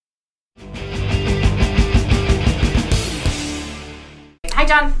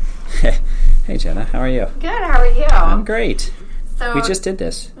John. Hey, Jenna. How are you? Good. How are you? I'm great. So we just did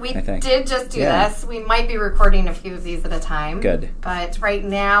this. We did just do this. We might be recording a few of these at a time. Good. But right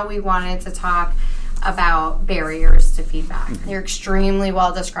now we wanted to talk about barriers to feedback. Mm-hmm. They're extremely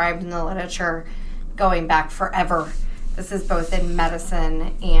well described in the literature going back forever. This is both in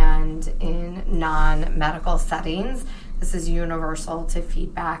medicine and in non-medical settings. This is universal to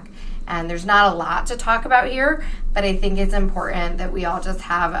feedback. And there's not a lot to talk about here, but I think it's important that we all just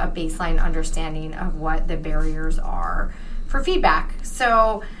have a baseline understanding of what the barriers are for feedback.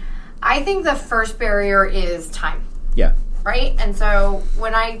 So I think the first barrier is time. Yeah. Right? And so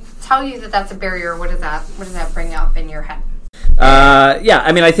when I tell you that that's a barrier, what does that bring up in your head?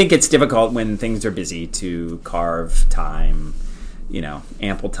 I think it's difficult when things are busy to carve time,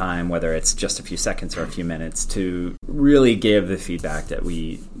 ample time, whether it's just a few seconds or a few minutes, to really give the feedback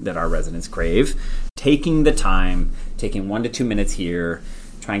that our residents crave. Taking the time, taking 1 to 2 minutes here,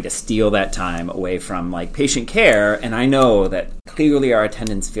 trying to steal that time away from patient care. And I know that clearly our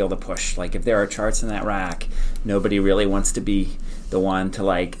attendants feel the push. If there are charts in that rack, nobody really wants to be the one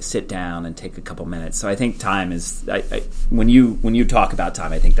to sit down and take a couple minutes. So I think time is, when you talk about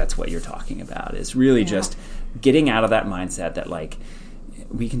time, I think that's what you're talking about, is really just getting out of that mindset that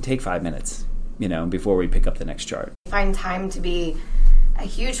we can take 5 minutes, before we pick up the next chart. I find time to be a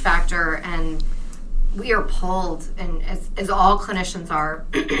huge factor, and we are pulled, and as all clinicians are,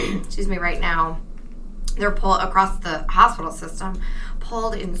 excuse me, right now, they're pulled across the hospital system,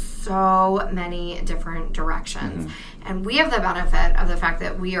 pulled in so many different directions. Mm-hmm. And we have the benefit of the fact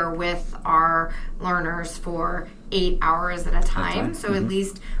that we are with our learners for 8 hours at a time. So at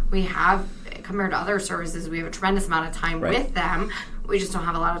least we have, compared to other services, we have a tremendous amount of time with them. We just don't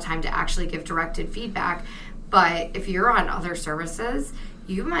have a lot of time to actually give directed feedback. But if you're on other services,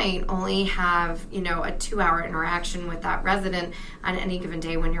 you might only have, a 2-hour interaction with that resident on any given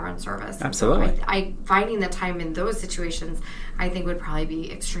day when you're on service. Absolutely. So finding the time in those situations, I think, would probably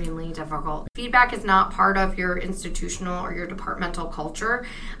be extremely difficult. Feedback is not part of your institutional or your departmental culture.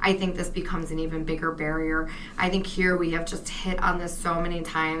 I think this becomes an even bigger barrier. I think here we have just hit on this so many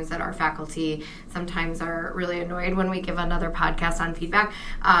times that our faculty sometimes are really annoyed when we give another podcast on feedback.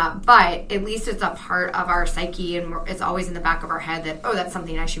 But at least it's a part of our psyche, and it's always in the back of our head that, that's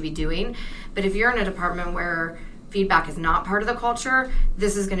something I should be doing. But if you're in a department where feedback is not part of the culture,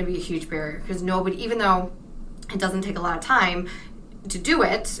 this is going to be a huge barrier, because nobody, even though it doesn't take a lot of time to do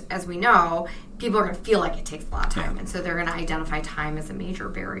it, as we know, people are going to feel like it takes a lot of time. And so they're going to identify time as a major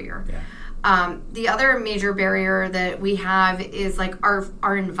barrier. Yeah. The other major barrier that we have is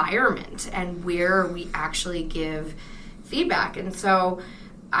our environment and where we actually give feedback. And so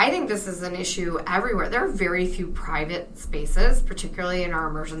I think this is an issue everywhere. There are very few private spaces, particularly in our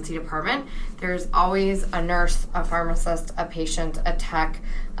emergency department. There's always a nurse, a pharmacist, a patient, a tech,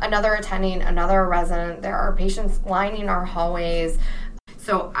 another attending, another resident. There are patients lining our hallways.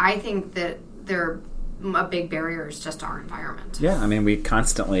 So I think that a big barrier is just our environment. Yeah, we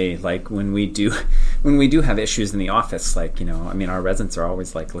constantly, when we do have issues in the office, our residents are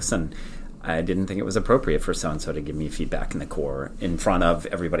always listen, I didn't think it was appropriate for so-and-so to give me feedback in the core in front of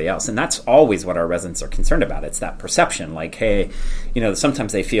everybody else. And that's always what our residents are concerned about. It's that perception. Hey,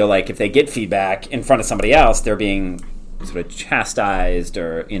 sometimes they feel if they get feedback in front of somebody else, they're being sort of chastised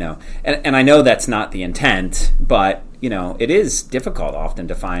or, and I know that's not the intent, but, it is difficult often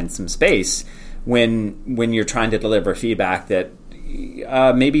to find some space when you're trying to deliver feedback that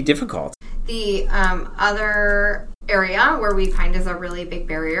may be difficult. The other area where we find is a really big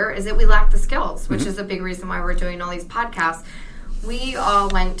barrier is that we lack the skills, which is a big reason why we're doing all these podcasts. We all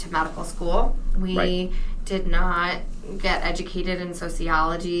went to medical school. We did not get educated in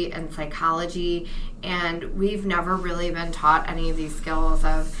sociology and psychology, and we've never really been taught any of these skills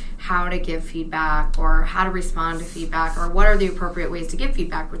of how to give feedback or how to respond to feedback or what are the appropriate ways to give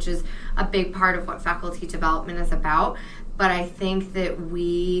feedback, which is a big part of what faculty development is about. But I think that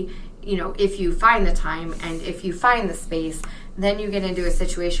if you find the time and if you find the space, then you get into a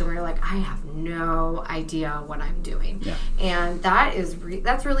situation where you're I have no idea what I'm doing. Yeah. And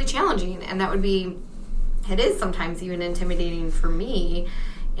that's really challenging. And it is sometimes even intimidating for me.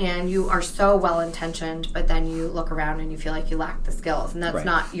 And you are so well-intentioned, but then you look around and you feel like you lack the skills. And that's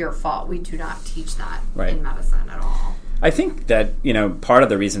not your fault. We do not teach that in medicine at all. I think that, part of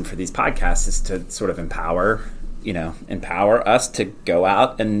the reason for these podcasts is to sort of empower us to go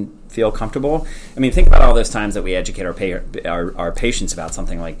out and feel comfortable. Think about all those times that we educate our patients about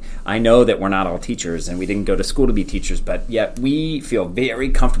something. I know that we're not all teachers and we didn't go to school to be teachers, but yet we feel very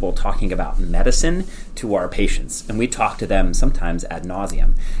comfortable talking about medicine to our patients, and we talk to them sometimes ad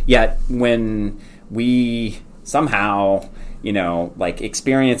nauseum. Yet when we somehow, like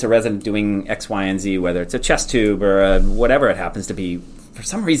experience a resident doing X, Y, and Z, whether it's a chest tube or whatever it happens to be. For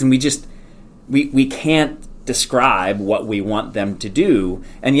some reason, we can't describe what we want them to do,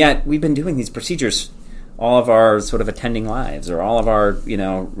 and yet we've been doing these procedures all of our sort of attending lives or all of our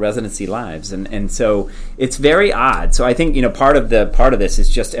residency lives, and so it's very odd. So I think part of this is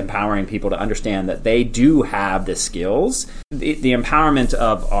just empowering people to understand that they do have the skills, the empowerment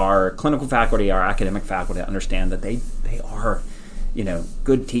of our clinical faculty, our academic faculty, to understand that they are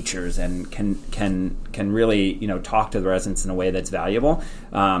good teachers and can really talk to the residents in a way that's valuable.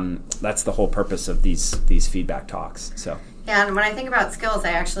 That's the whole purpose of these feedback talks. So. Yeah, and when I think about skills,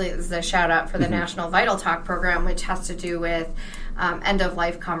 this is a shout out for the National Vital Talk program, which has to do with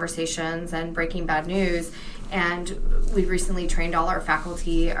end-of-life conversations and breaking bad news. And we recently trained all our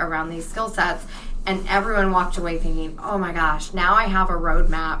faculty around these skill sets, and everyone walked away thinking, oh my gosh, now I have a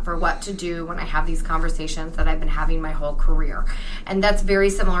roadmap for what to do when I have these conversations that I've been having my whole career. And that's very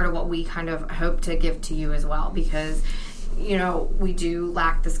similar to what we kind of hope to give to you as well, because we do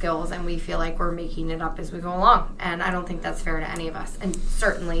lack the skills and we feel like we're making it up as we go along. And I don't think that's fair to any of us, and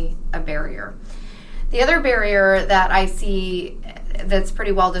certainly a barrier. The other barrier that I see that's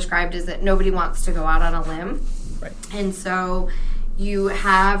pretty well described is that nobody wants to go out on a limb. Right. And so you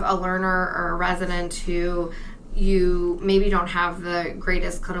have a learner or a resident who you maybe don't have the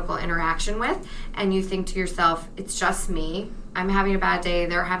greatest clinical interaction with, and you think to yourself, it's just me. I'm having a bad day.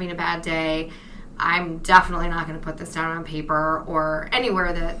 They're having a bad day. I'm definitely not going to put this down on paper or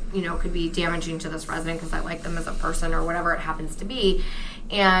anywhere that, could be damaging to this resident because I like them as a person or whatever it happens to be.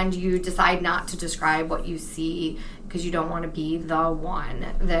 And you decide not to describe what you see because you don't want to be the one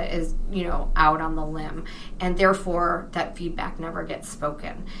that is, out on the limb. And therefore, that feedback never gets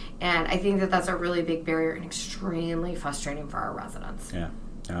spoken. And I think that that's a really big barrier and extremely frustrating for our residents. Yeah.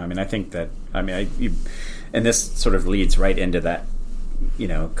 I think that, and this sort of leads right into that,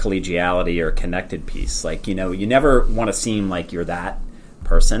 collegiality or connected piece. Like, you never want to seem like you're that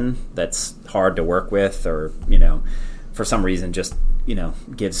person that's hard to work with or, for some reason just,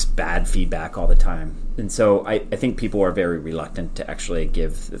 gives bad feedback all the time. And so I think people are very reluctant to actually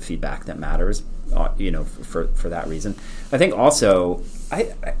give the feedback that matters, for that reason. I think also,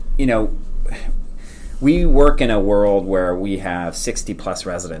 we work in a world where we have 60 plus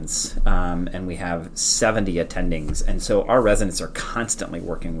residents and we have 70 attendings. And so our residents are constantly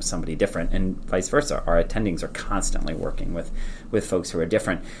working with somebody different, and vice versa. Our attendings are constantly working with folks who are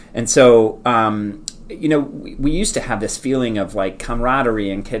different. And so, we used to have this feeling of like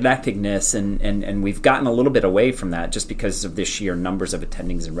camaraderie and connectedness, and we've gotten a little bit away from that just because of the sheer numbers of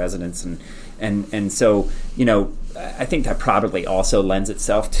attendings and residents. And so, I think that probably also lends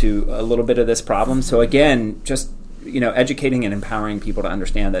itself to a little bit of this problem. So again, just educating and empowering people to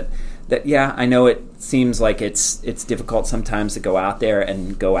understand that yeah, I know it seems like it's difficult sometimes to go out there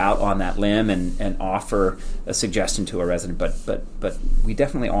and go out on that limb and offer a suggestion to a resident, but we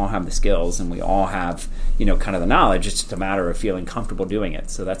definitely all have the skills and we all have kind of the knowledge. It's just a matter of feeling comfortable doing it.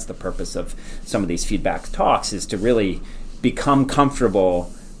 So that's the purpose of some of these feedback talks, is to really become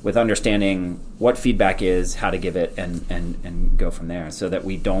comfortable with understanding what feedback is, how to give it, and go from there, so that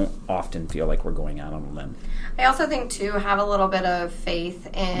we don't often feel like we're going out on a limb. I also think, too, have a little bit of faith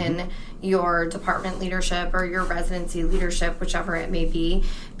in your department leadership or your residency leadership, whichever it may be,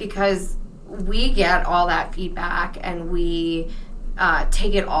 because we get all that feedback and we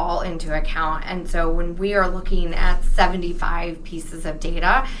take it all into account. And so when we are looking at 75 pieces of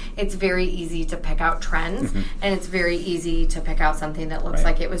data, it's very easy to pick out trends, and it's very easy to pick out something that looks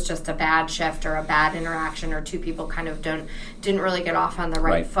like it was just a bad shift or a bad interaction, or two people kind of didn't really get off on the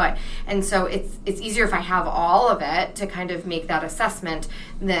right foot. And so it's easier if I have all of it to kind of make that assessment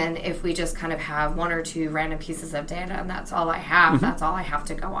than if we just kind of have one or two random pieces of data and that's all I have. That's all I have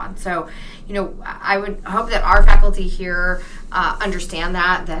to go on. So, I would hope that our faculty here understand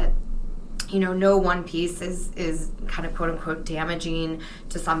that no one piece is kind of quote unquote damaging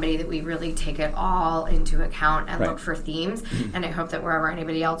to somebody, that we really take it all into account and look for themes. And I hope that wherever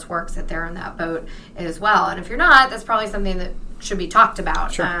anybody else works, that they're in that boat as well. And if you're not, that's probably something that should be talked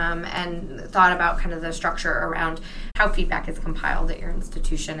about and thought about, kind of the structure around how feedback is compiled at your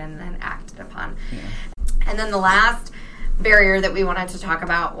institution and then acted upon. And then the last barrier that we wanted to talk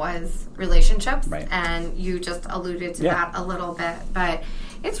about was relationships, and you just alluded to that a little bit, but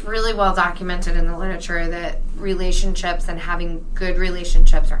it's really well documented in the literature that relationships and having good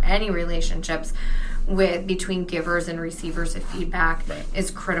relationships, or any relationships between givers and receivers of feedback,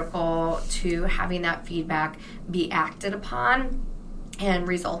 is critical to having that feedback be acted upon and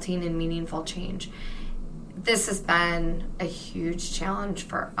resulting in meaningful change. This has been a huge challenge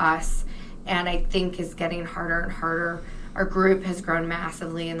for us and I think is getting harder and harder. Our group has grown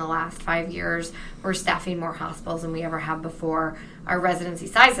massively in the last 5 years. We're staffing more hospitals than we ever have before. Our residency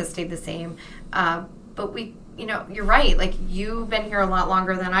size has stayed the same. But we, you're right. Like, you've been here a lot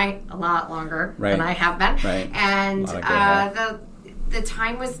longer than I have been. Right. And the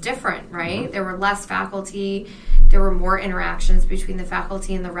time was different, right? Mm-hmm. There were less faculty. There were more interactions between the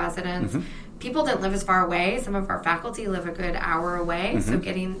faculty and the residents. Mm-hmm. People didn't live as far away. Some of our faculty live a good hour away, so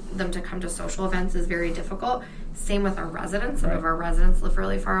getting them to come to social events is very difficult. Same with our residents. Some of our residents live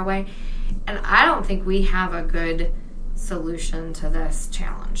really far away. And I don't think we have a good solution to this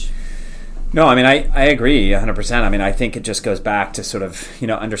challenge. No, I mean, I agree 100%. I mean, I think it just goes back to sort of,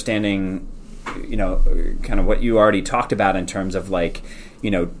 understanding, kind of what you already talked about in terms of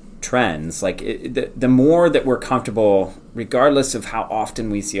trends. Like the more that we're comfortable, regardless of how often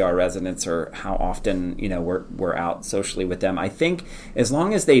we see our residents or how often we're out socially with them, I think as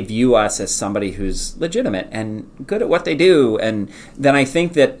long as they view us as somebody who's legitimate and good at what they do, and then I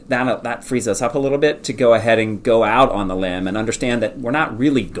think that frees us up a little bit to go ahead and go out on the limb and understand that we're not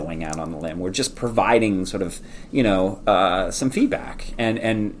really going out on the limb. We're just providing sort of some feedback,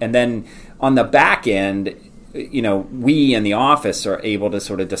 and then on the back end, we in the office are able to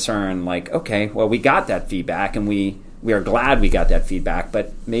sort of discern, like, okay, well, we got that feedback and we are glad we got that feedback,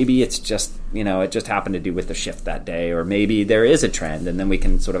 but maybe it's just, it just happened to do with the shift that day, or maybe there is a trend and then we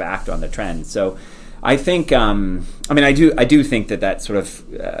can sort of act on the trend. So I think, I do think that sort of,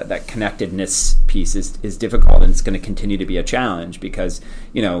 that connectedness piece is difficult, and it's going to continue to be a challenge because,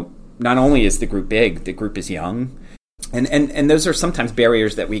 not only is the group big, the group is young. And those are sometimes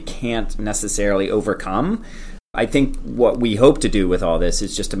barriers that we can't necessarily overcome. I think what we hope to do with all this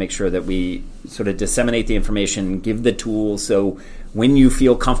is just to make sure that we sort of disseminate the information, give the tools, so when you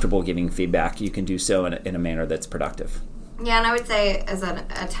feel comfortable giving feedback, you can do so in a manner that's productive. Yeah, and I would say as an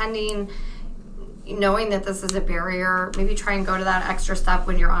attending, knowing that this is a barrier, maybe try and go to that extra step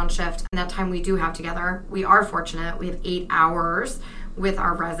when you're on shift. And that time we do have together, we are fortunate. We have 8 hours with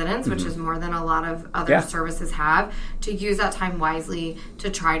our residents, which is more than a lot of other services have, to use that time wisely to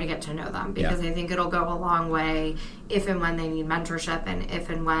try to get to know them, because I think it'll go a long way if and when they need mentorship, and if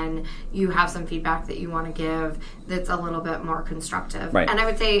and when you have some feedback that you want to give that's a little bit more constructive. Right. And I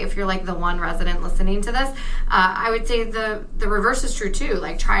would say if you're like the one resident listening to this, I would say the reverse is true too.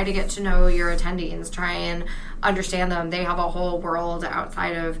 Like, try to get to know your attendees, try and understand them. They have a whole world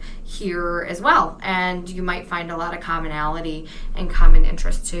outside of here as well, and you might find a lot of commonality and common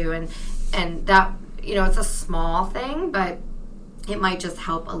interest too, and that, it's a small thing, but it might just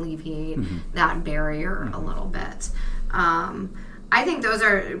help alleviate that barrier a little bit. I think those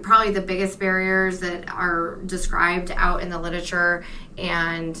are probably the biggest barriers that are described out in the literature,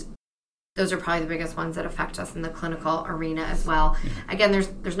 and those are probably the biggest ones that affect us in the clinical arena as well. Again,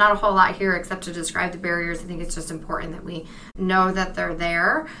 there's not a whole lot here except to describe the barriers. I think it's just important that we know that they're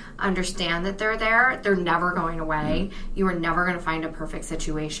there, understand that they're there. They're never going away. You are never going to find a perfect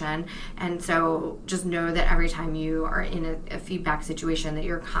situation. And so just know that every time you are in a feedback situation, that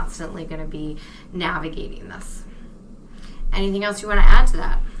you're constantly going to be navigating this. Anything else you want to add to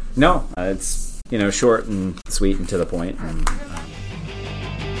that? No, it's short and sweet and to the point. And,